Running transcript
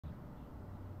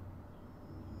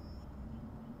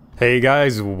Hey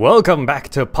guys, welcome back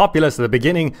to Populous at the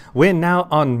beginning. We're now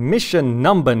on mission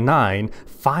number 9,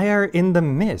 Fire in the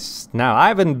Mist. Now, I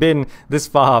haven't been this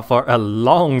far for a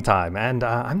long time, and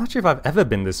I'm not sure if I've ever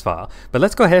been this far. But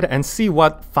let's go ahead and see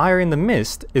what Fire in the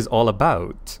Mist is all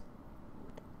about.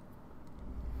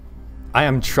 I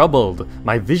am troubled.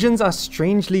 My visions are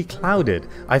strangely clouded.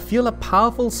 I feel a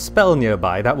powerful spell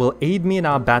nearby that will aid me in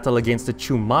our battle against the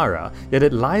Chumara, yet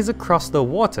it lies across the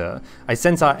water. I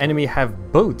sense our enemy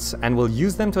have boats and will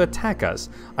use them to attack us.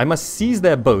 I must seize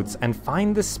their boats and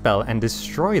find the spell and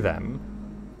destroy them.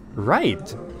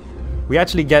 Right. We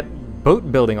actually get boat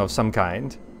building of some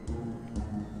kind.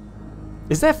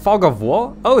 Is there Fog of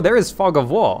War? Oh, there is Fog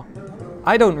of War.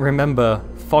 I don't remember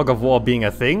Fog of War being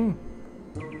a thing.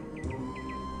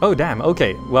 Oh damn,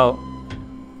 okay, well,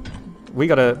 we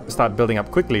gotta start building up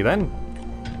quickly then.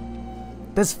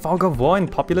 There's Fog of War in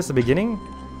Populous at the beginning?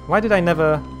 Why did I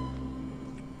never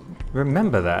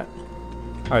remember that?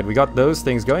 Alright, we got those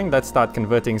things going. Let's start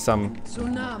converting some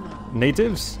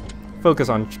natives. Focus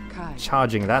on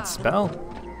charging that spell.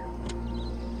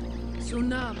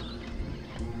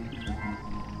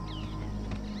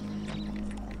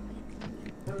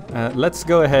 Let's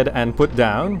go ahead and put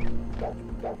down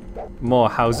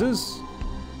more houses.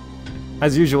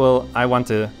 As usual, I want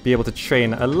to be able to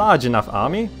train a large enough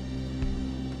army.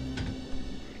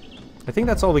 I think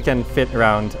that's all we can fit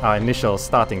around our initial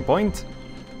starting point.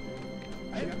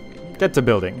 Get to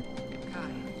building.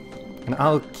 And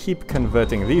I'll keep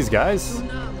converting these guys.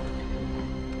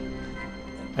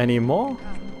 Any more?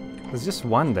 There's just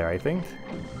one there, I think.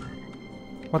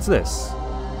 What's this?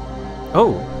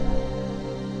 Oh!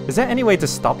 Is there any way to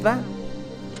stop that?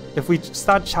 If we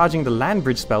start charging the land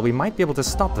bridge spell, we might be able to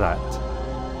stop that.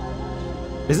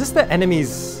 Is this the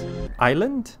enemy's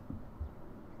island?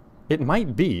 It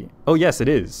might be. Oh yes, it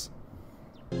is.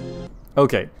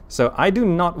 Okay, so I do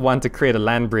not want to create a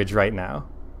land bridge right now.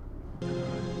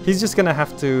 He's just gonna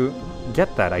have to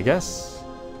get that, I guess.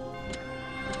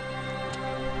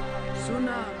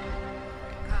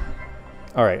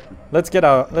 Alright,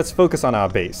 let's focus on our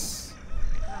base.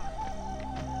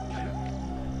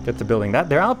 Get to building that.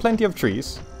 There are plenty of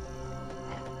trees.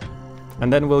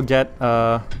 And then we'll get,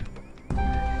 what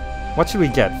should we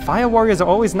get? Fire warriors are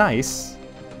always nice.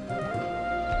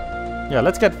 Yeah,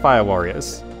 let's get fire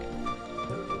warriors.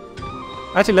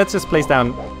 Actually, let's just place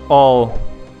down all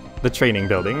the training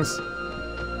buildings.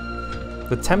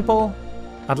 The temple,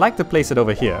 I'd like to place it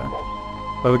over here,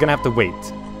 but we're gonna have to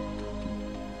wait.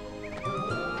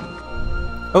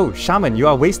 Oh, shaman, you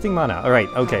are wasting mana. Alright,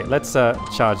 okay, let's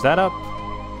charge that up.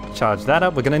 Charge that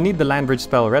up. We're gonna need the land bridge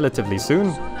spell relatively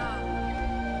soon.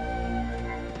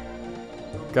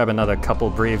 Grab another couple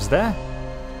braves there.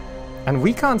 And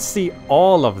we can't see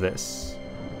all of this.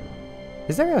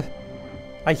 Is there a...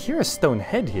 I hear a stone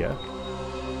head here.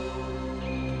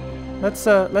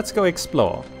 Let's go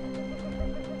explore.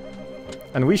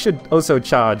 And we should also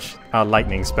charge our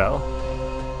lightning spell.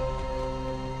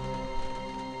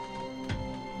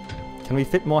 Can we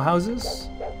fit more houses?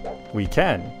 We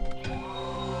can.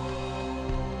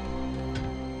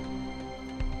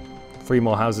 3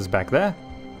 more houses back there.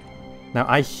 Now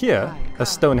I hear a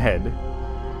stone head.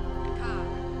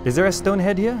 Is there a stone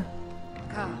head here?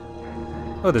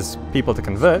 Oh, there's people to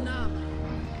convert.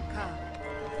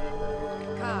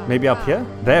 Maybe up here?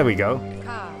 There we go.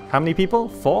 How many people?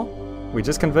 4? We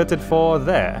just converted 4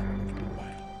 there.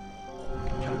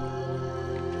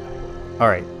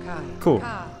 Alright, cool.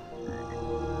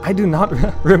 I do not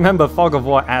remember Fog of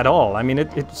War at all. I mean,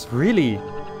 it's really...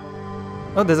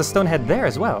 Oh, there's a stone head there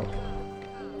as well.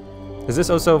 Is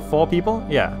this also 4 people?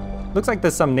 Yeah. Looks like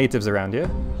there's some natives around here.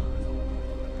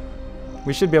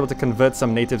 We should be able to convert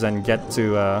some natives and get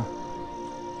to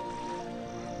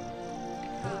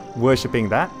worshipping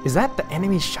that. Is that the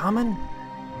enemy shaman?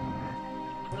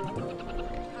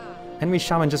 Enemy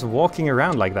shaman just walking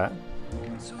around like that.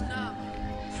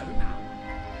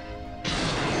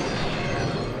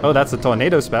 Oh, that's the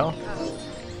tornado spell.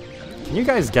 Can you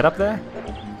guys get up there?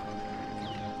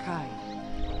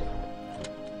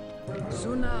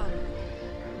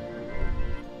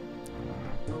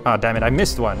 Ah, oh, damn it, I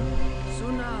missed one.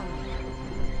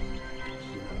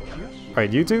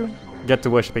 Alright, you two, get to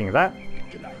worshipping that.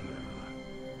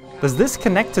 Does this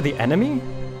connect to the enemy?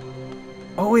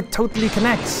 Oh, it totally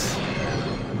connects.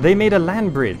 They made a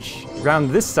land bridge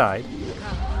around this side.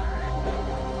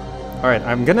 Alright,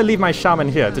 I'm gonna leave my shaman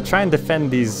here to try and defend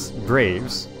these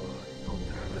braves.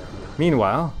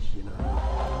 Meanwhile,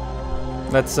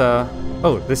 let's,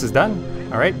 oh, this is done.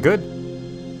 Alright, good.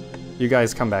 You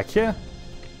guys come back here.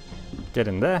 Get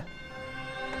in there.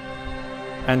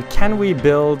 And can we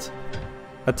build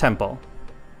a temple?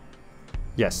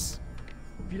 Yes.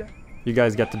 You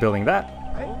guys get to building that.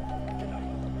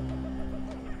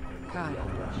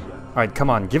 Alright, come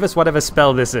on. Give us whatever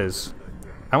spell this is.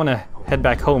 I want to head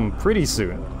back home pretty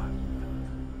soon.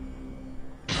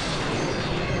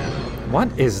 What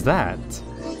is that?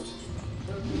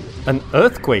 An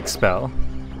earthquake spell?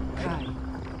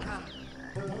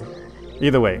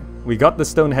 Either way, we got the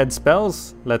Stonehead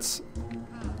spells. Let's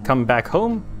come back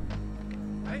home.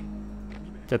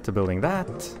 Get to building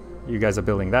that. You guys are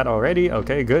building that already.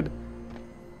 Okay, good.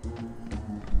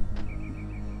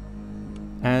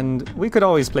 And we could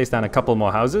always place down a couple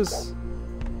more houses.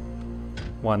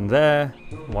 One there,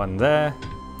 one there.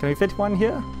 Can we fit one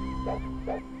here?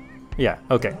 Yeah,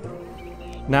 okay.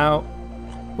 Now,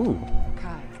 ooh.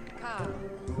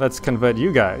 Let's convert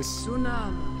you guys.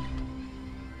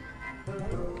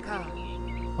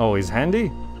 Always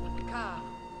handy.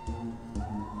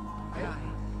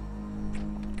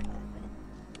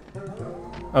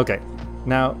 Okay,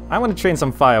 now I want to train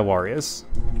some fire warriors.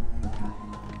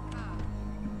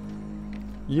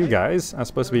 You guys are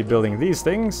supposed to be building these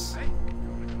things.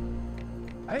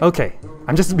 Okay,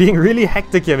 I'm just being really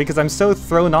hectic here because I'm so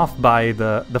thrown off by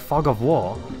the fog of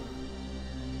war.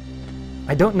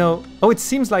 I don't know. Oh, it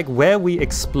seems like where we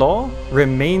explore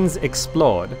remains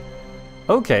explored.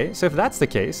 Okay, so if that's the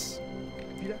case,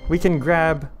 we can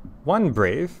grab one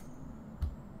brave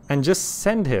and just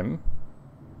send him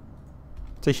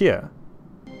to here.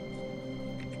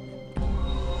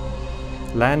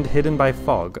 Land hidden by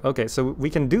fog. Okay, so we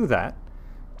can do that.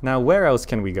 Now, where else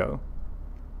can we go?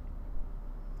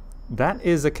 That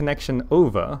is a connection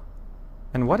over.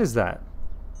 And what is that?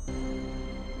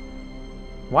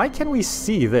 Why can we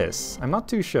see this? I'm not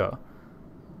too sure.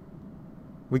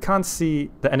 We can't see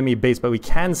the enemy base, but we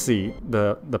can see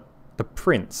the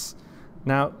prints.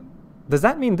 Now, does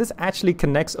that mean this actually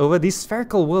connects over? These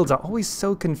spherical worlds are always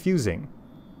so confusing.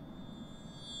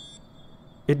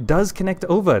 It does connect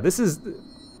over. This is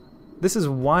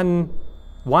one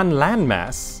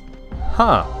landmass.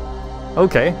 Huh.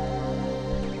 Okay.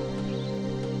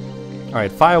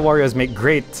 Alright, fire warriors make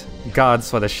great guards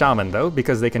for the shaman though,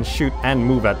 because they can shoot and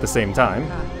move at the same time.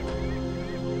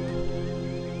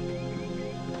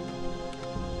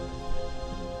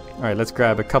 Alright, let's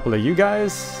grab a couple of you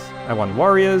guys. I want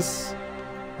warriors.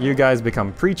 You guys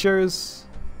become preachers.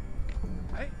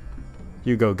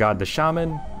 You go guard the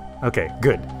shaman. Okay,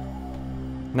 good.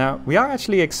 Now, we are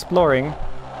actually exploring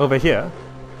over here.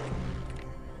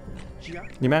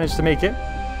 You managed to make it?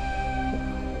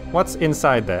 What's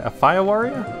inside there? A fire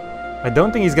warrior? I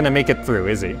don't think he's gonna make it through,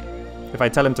 is he? If I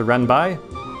tell him to run by?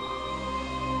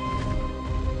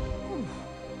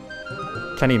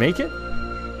 Can he make it?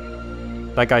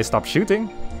 That guy stopped shooting.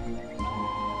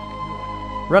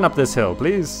 Run up this hill,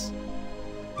 please.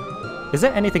 Is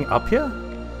there anything up here?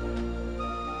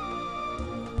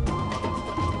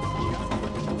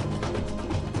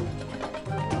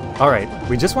 Alright,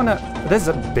 we just wanna... There's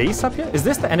a base up here? Is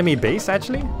this the enemy base,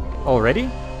 actually? Already?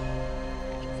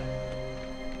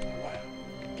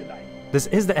 This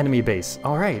is the enemy base.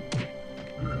 Alright.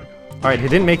 Alright, he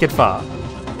didn't make it far.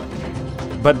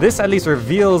 But this at least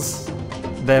reveals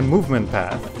their movement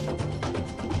path.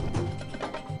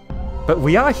 But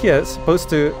we are here supposed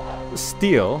to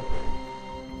steal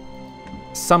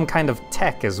some kind of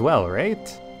tech as well,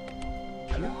 right?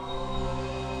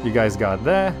 You guys got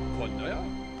there.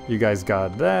 You guys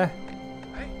got there.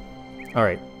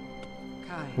 Alright.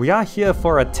 We are here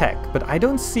for a tech, but I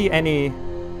don't see any...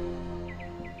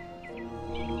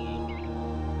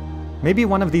 Maybe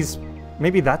one of these...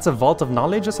 Maybe that's a vault of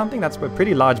knowledge or something? That's a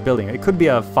pretty large building. It could be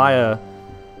a fire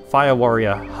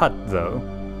warrior hut, though.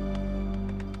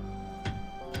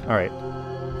 Alright.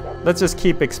 Let's just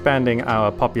keep expanding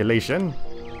our population.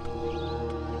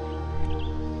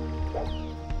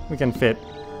 We can fit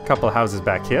a couple houses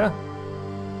back here.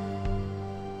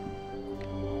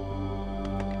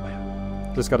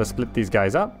 Just gotta split these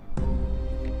guys up.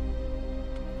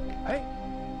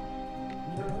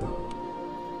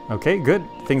 Okay, good.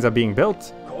 Things are being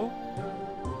built.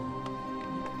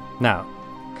 Now,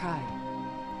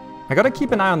 I gotta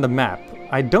keep an eye on the map.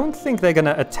 I don't think they're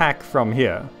gonna attack from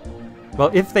here. Well,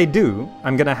 if they do,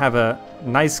 I'm gonna have a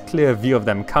nice clear view of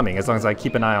them coming, as long as I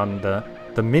keep an eye on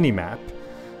the mini-map.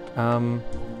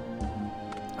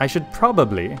 I should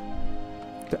probably...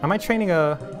 Am I training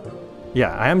a...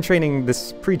 Yeah, I am training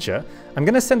this preacher. I'm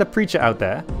gonna send a preacher out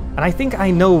there, and I think I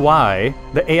know why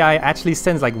the AI actually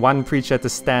sends like one preacher to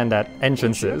stand at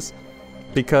entrances.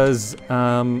 Because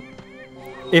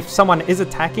if someone is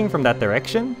attacking from that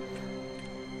direction,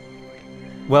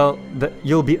 well,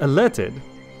 you'll be alerted.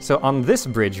 So on this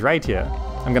bridge right here,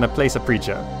 I'm gonna place a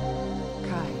preacher.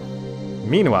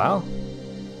 Meanwhile,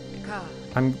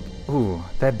 ooh,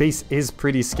 their base is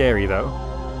pretty scary though.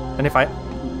 And if I...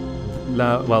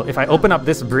 well, if I open up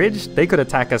this bridge, they could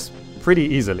attack us pretty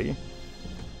easily.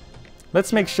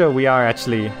 Let's make sure we are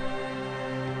actually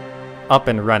up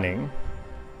and running.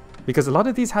 Because a lot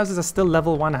of these houses are still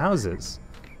level 1 houses.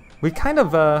 We kind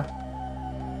of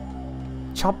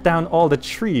chopped down all the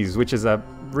trees, which is a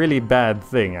really bad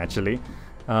thing actually.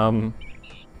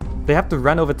 They have to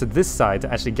run over to this side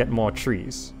to actually get more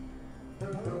trees.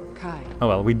 Oh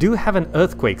well, we do have an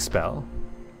earthquake spell.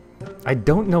 I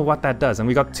don't know what that does, and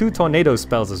we got 2 tornado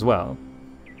spells as well.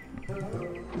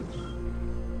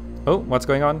 Oh, what's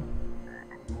going on?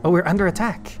 Oh, we're under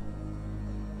attack.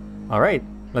 Alright,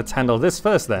 let's handle this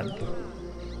first then.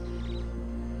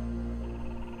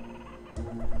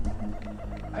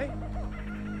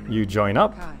 You join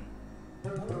up.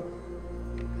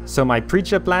 So my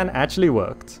preacher plan actually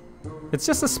worked. It's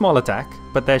just a small attack,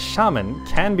 but their shaman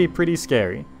can be pretty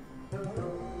scary.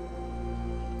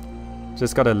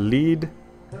 Just gotta lead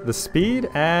the speed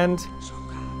and...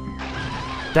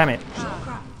 Damn it.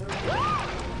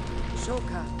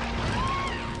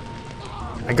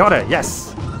 I got it,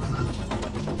 yes!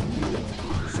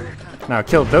 Now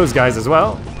kill those guys as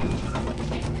well.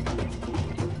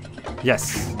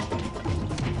 Yes.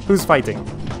 Who's fighting?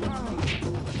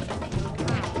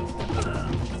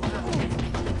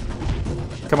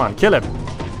 Come on, kill him.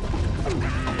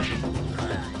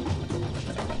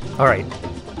 Alright.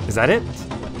 Is that it?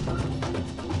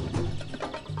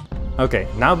 Okay,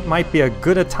 now might be a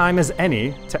good a time as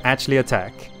any to actually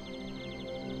attack.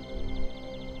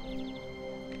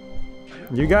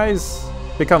 You guys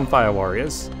become fire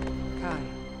warriors.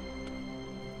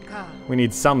 We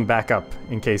need some backup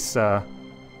in case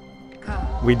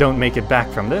we don't make it back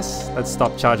from this. Let's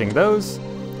stop charging those.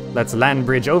 Let's land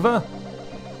bridge over.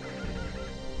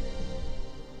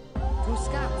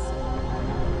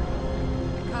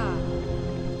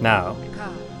 Now,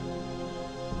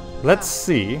 let's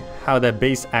see how their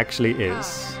base actually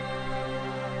is.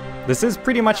 This is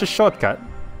pretty much a shortcut.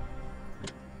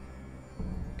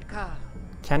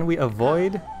 Can we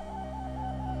avoid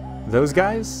those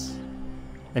guys?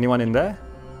 Anyone in there?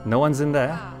 No one's in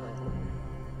there.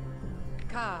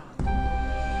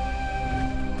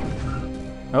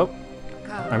 Oh,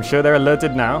 I'm sure they're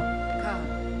alerted now.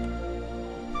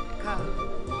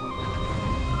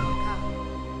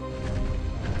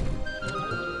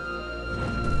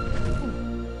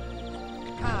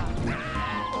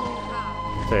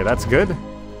 Okay, that's good.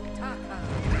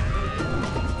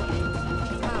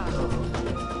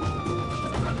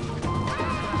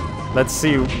 Let's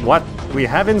see what we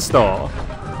have in store.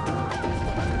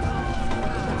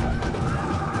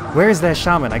 Where is their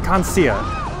shaman? I can't see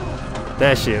her.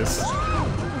 There she is.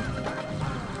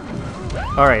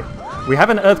 Alright, we have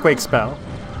an earthquake spell.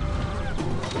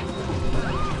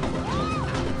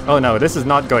 Oh no, this is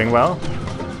not going well.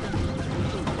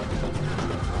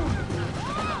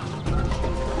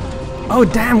 Oh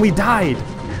damn, we died!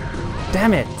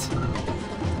 Damn it!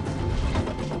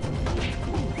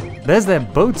 There's their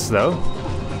boats though.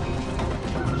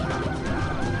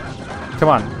 Come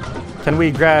on, can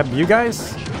we grab you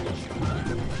guys?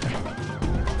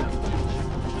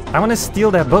 I want to steal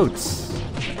their boats.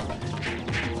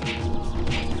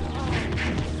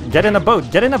 Get in a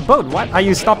boat, get in a boat! What are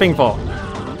you stopping for?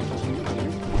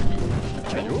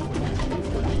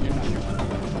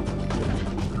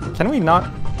 Can we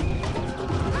not?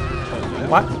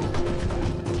 What?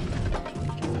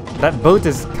 That boat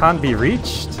can't be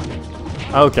reached?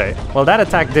 Okay, well that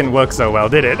attack didn't work so well,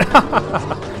 did it?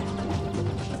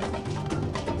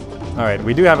 Alright,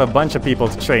 we do have a bunch of people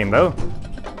to train though.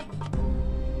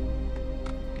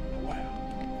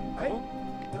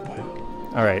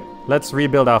 Alright, let's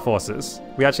rebuild our forces.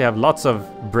 We actually have lots of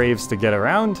braves to get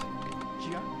around.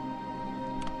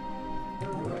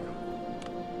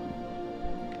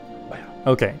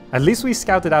 Okay, at least we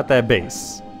scouted out their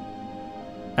base.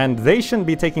 And they shouldn't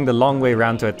be taking the long way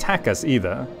around to attack us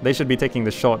either. They should be taking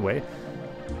the short way.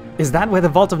 Is that where the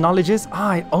Vault of Knowledge is? Ah,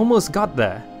 I almost got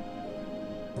there.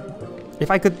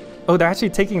 If I could... Oh, they're actually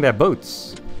taking their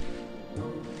boats.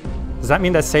 Does that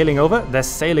mean they're sailing over? They're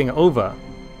sailing over.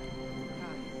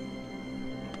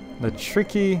 The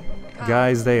tricky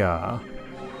guys they are.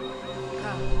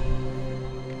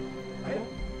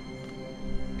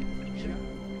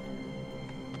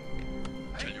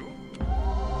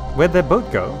 Where'd their boat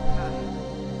go?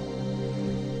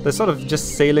 They're sort of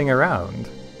just sailing around.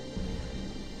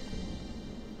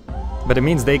 But it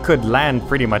means they could land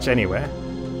pretty much anywhere.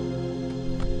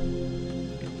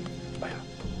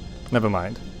 Never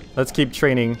mind. Let's keep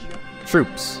training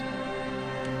troops.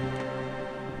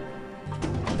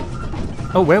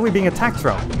 Oh, where are we being attacked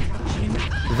from?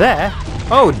 There?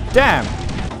 Oh, damn!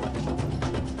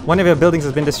 One of your buildings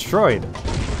has been destroyed.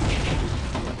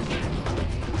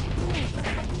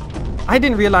 I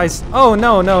didn't realize... Oh,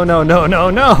 no, no, no, no, no,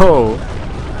 no!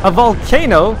 A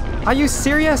volcano? Are you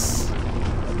serious?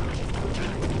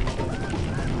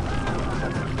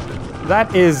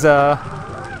 That is,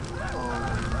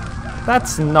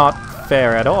 that's not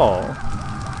fair at all.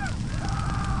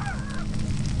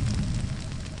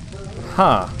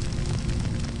 Huh.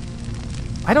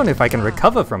 I don't know if I can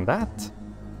recover from that.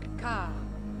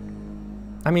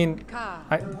 I mean,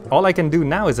 all I can do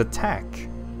now is attack.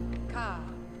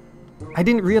 I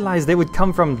didn't realize they would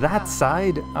come from that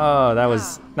side. Oh, that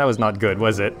was not good,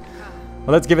 was it?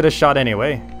 Well, let's give it a shot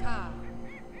anyway.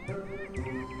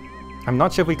 I'm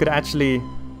not sure if we could actually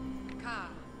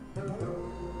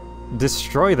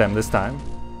destroy them this time.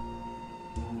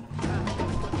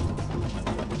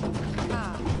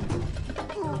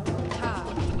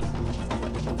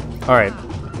 Alright.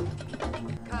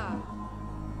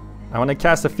 I want to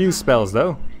cast a few spells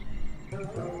though.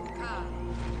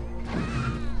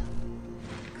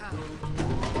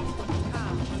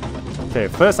 Okay,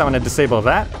 first I want to disable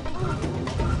that.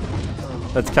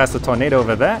 Let's cast a tornado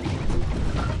over there.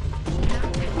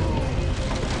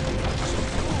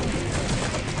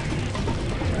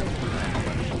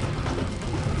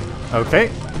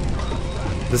 Okay.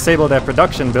 Disable their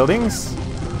production buildings.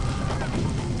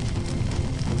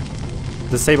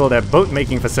 Disable their boat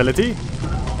making facility.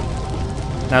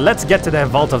 Now let's get to their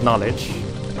vault of knowledge.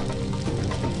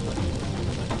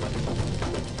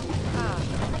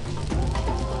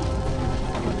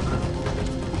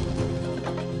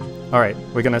 Alright,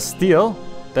 we're gonna steal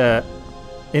the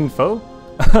info.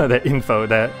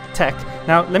 the tech.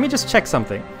 Now, let me just check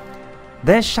something.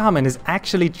 Their shaman is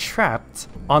actually trapped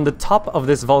on the top of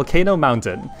this volcano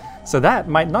mountain. So that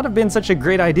might not have been such a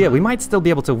great idea. We might still be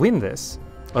able to win this.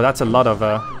 Oh, that's a lot of,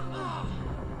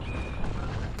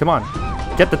 Come on.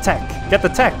 Get the tech. Get the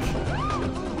tech.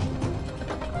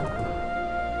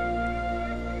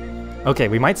 Okay,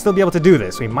 we might still be able to do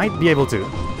this. We might be able to.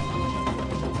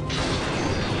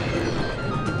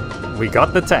 We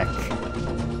got the tech.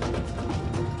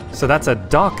 So that's a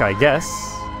dock, I guess.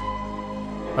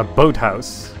 A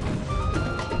boathouse.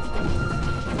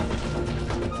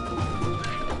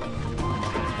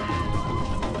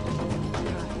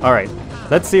 Alright,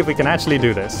 let's see if we can actually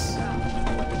do this.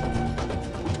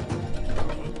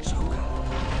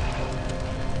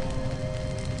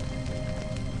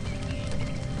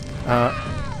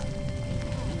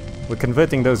 We're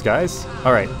converting those guys.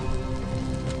 Alright.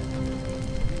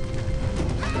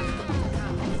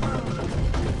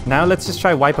 Now let's just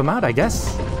try wipe them out, I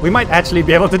guess. We might actually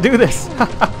be able to do this.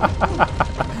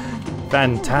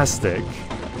 Fantastic.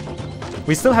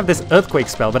 We still have this earthquake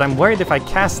spell, but I'm worried if I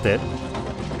cast it,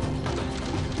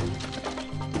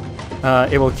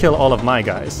 it will kill all of my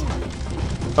guys.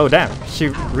 Oh damn, she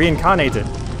reincarnated.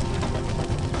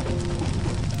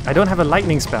 I don't have a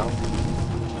lightning spell.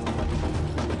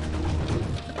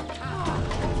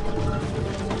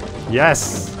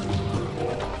 Yes!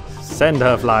 Send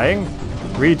her flying.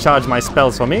 Recharge my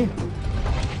spells for me.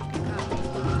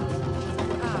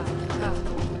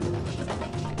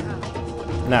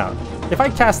 Now, if I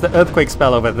cast the earthquake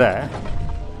spell over there,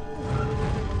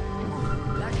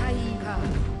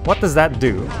 what does that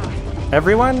do?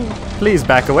 Everyone, please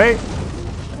back away.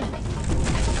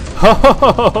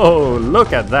 Oh,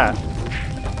 look at that.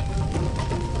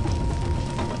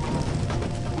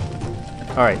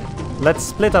 Alright, let's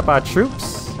split up our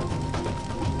troops.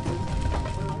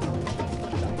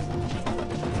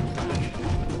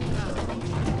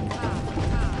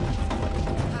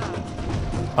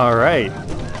 Alright.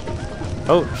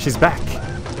 Oh, she's back.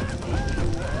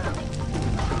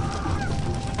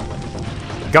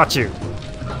 Got you.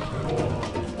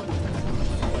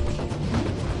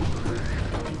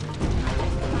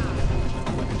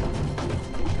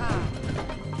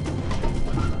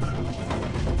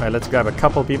 Alright, let's grab a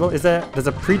couple people. There's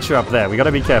a preacher up there. We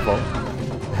gotta be careful.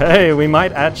 Hey, we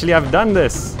might actually have done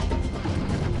this.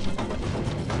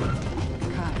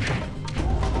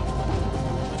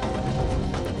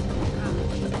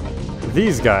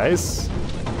 These guys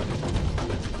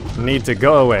need to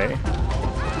go away.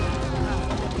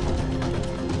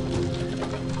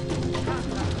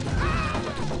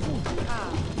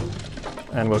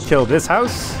 And we'll kill this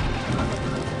house.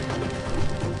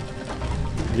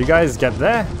 You guys get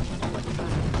there.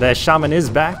 Their shaman is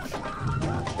back.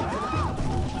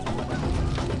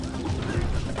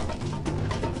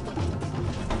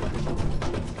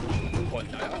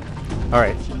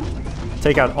 Alright.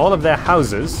 Take out all of their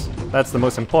houses. That's the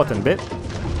most important bit.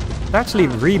 They're actually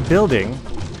rebuilding.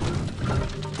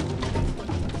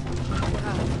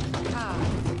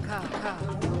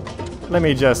 Let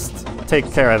me just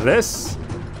take care of this.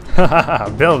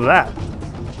 Build that.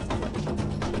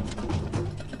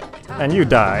 And you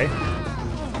die.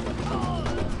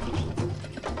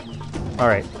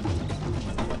 Alright.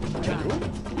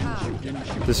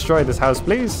 Destroy this house,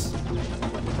 please.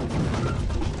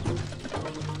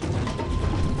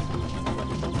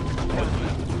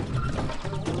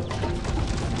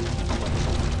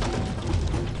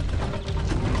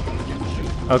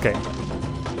 Okay.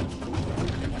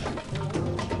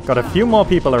 Got a few more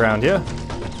people around here.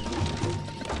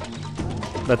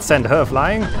 Let's send her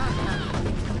flying.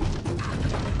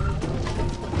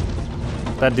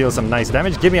 That deals some nice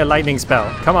damage. Give me a lightning spell.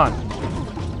 Come on.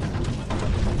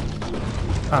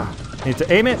 Ah, need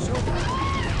to aim it.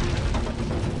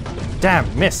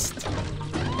 Damn, missed.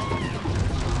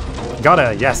 Got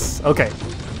her, yes. Okay.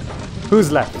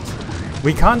 Who's left?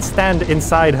 We can't stand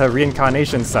inside her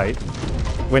reincarnation site.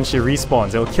 When she respawns,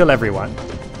 it'll kill everyone.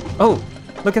 Oh,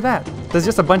 look at that. There's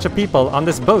just a bunch of people on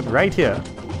this boat right here.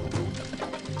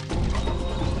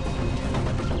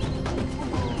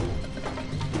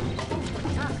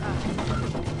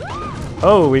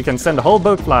 Oh, we can send the whole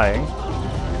boat flying.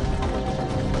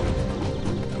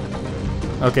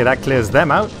 Okay, that clears them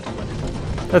out.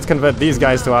 Let's convert these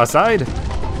guys to our side.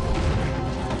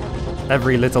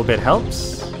 Every little bit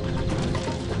helps.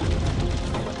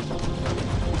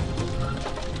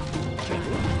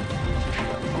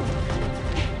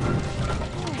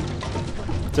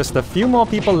 Just a few more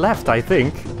people left, I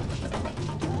think.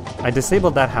 I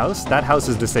disabled that house. That house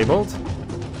is disabled.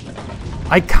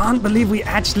 I can't believe we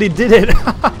actually did it!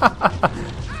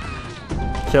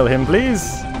 Kill him,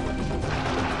 please.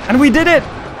 And we did it!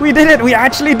 We did it! We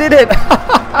actually did it!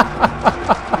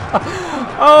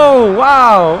 Oh,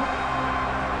 wow!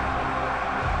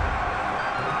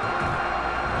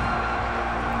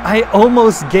 I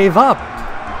almost gave up.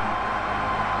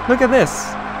 Look at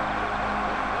this.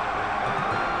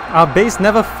 Our base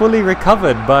never fully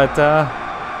recovered, but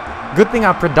good thing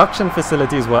our production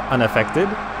facilities were unaffected.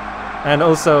 And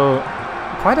also,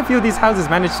 quite a few of these houses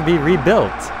managed to be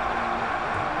rebuilt.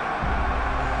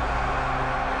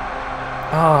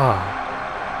 Ah,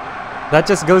 that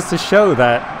just goes to show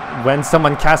that when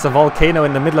someone casts a volcano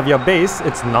in the middle of your base,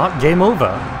 it's not game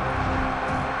over.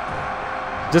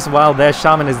 Just while their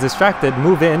shaman is distracted,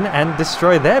 move in and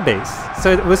destroy their base.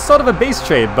 So it was sort of a base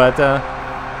trade, but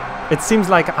it seems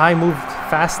like I moved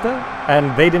faster, and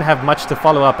they didn't have much to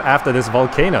follow up after this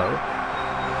volcano.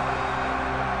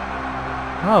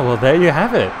 Oh, well, there you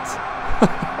have it.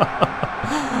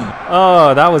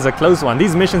 Oh, that was a close one.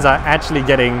 These missions are actually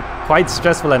getting quite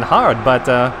stressful and hard, but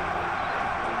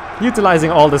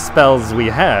utilizing all the spells we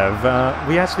have,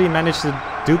 we actually managed to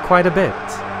do quite a bit.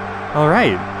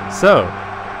 Alright, so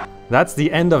that's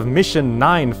the end of Mission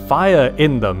 9, Fire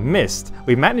in the Mist.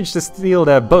 We managed to steal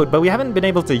their boat, but we haven't been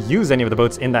able to use any of the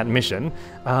boats in that mission.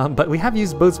 But we have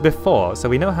used boats before, so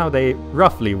we know how they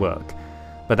roughly work.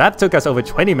 But that took us over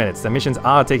 20 minutes. The missions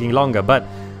are taking longer, but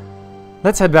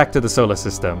let's head back to the solar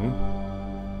system.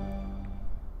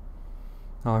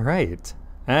 Alright,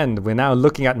 and we're now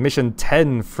looking at Mission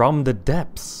 10, From the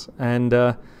Depths. And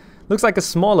looks like a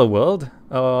smaller world,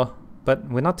 but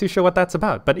we're not too sure what that's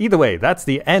about. But either way, that's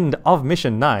the end of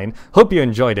Mission 9. Hope you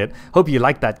enjoyed it. Hope you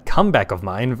liked that comeback of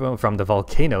mine from the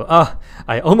volcano.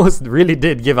 I almost really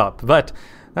did give up, but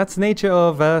that's the nature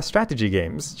of strategy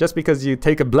games. Just because you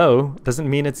take a blow doesn't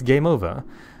mean it's game over.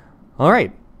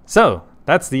 Alright, so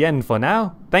that's the end for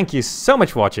now. Thank you so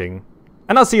much for watching,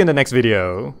 and I'll see you in the next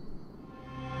video.